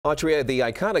Autria, the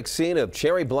iconic scene of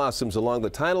cherry blossoms along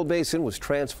the Tidal Basin was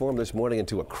transformed this morning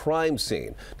into a crime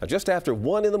scene. Now, just after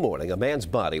 1 in the morning, a man's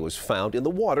body was found in the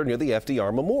water near the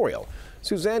FDR Memorial.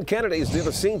 Suzanne Kennedy is near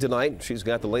the scene tonight. She's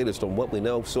got the latest on what we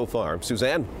know so far.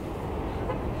 Suzanne?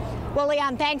 Well,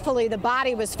 Leon, thankfully, the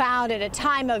body was found at a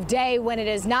time of day when it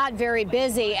is not very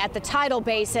busy at the Tidal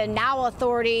Basin. Now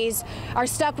authorities are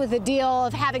stuck with the deal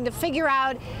of having to figure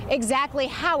out exactly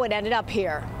how it ended up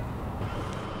here.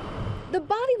 The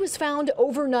body was found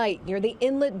overnight near the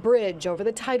inlet bridge over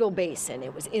the Tidal Basin.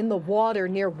 It was in the water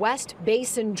near West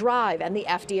Basin Drive and the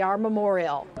FDR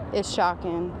Memorial. It's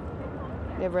shocking.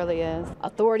 It really is.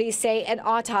 Authorities say an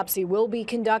autopsy will be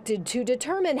conducted to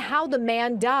determine how the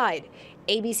man died.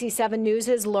 ABC 7 News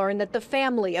has learned that the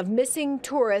family of missing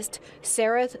tourist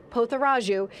Sarith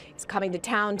Potharaju is coming to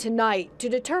town tonight to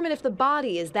determine if the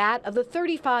body is that of the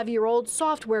 35-year-old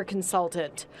software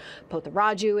consultant.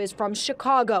 Potharaju is from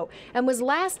Chicago and was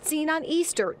last seen on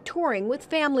Easter touring with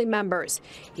family members.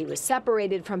 He was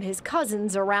separated from his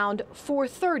cousins around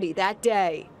 4:30 that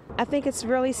day. I think it's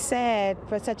really sad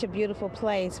for such a beautiful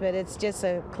place, but it's just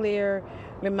a clear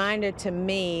reminder to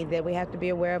me that we have to be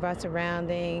aware of our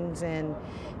surroundings and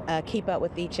keep up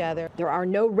with each other. There are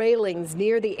no railings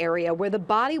near the area where the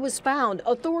body was found.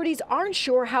 Authorities aren't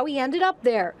sure how he ended up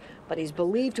there, but he's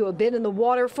believed to have been in the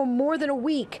water for more than a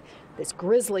week. This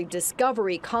grisly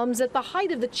discovery comes at the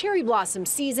height of the cherry blossom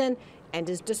season and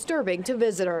is disturbing to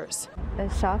visitors. A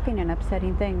shocking and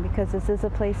upsetting thing, because this is a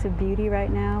place of beauty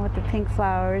right now with the pink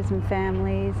flowers and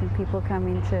families and people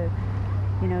coming to,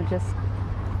 just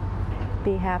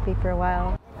be happy for a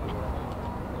while.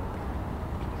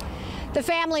 The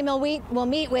family will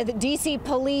meet with D.C.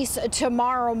 police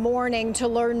tomorrow morning to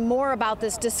learn more about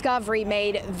this discovery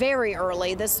made very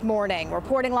early this morning.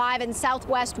 Reporting live in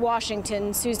Southwest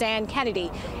Washington, Suzanne Kennedy,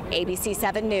 ABC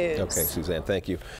 7 News. Okay, Suzanne, thank you.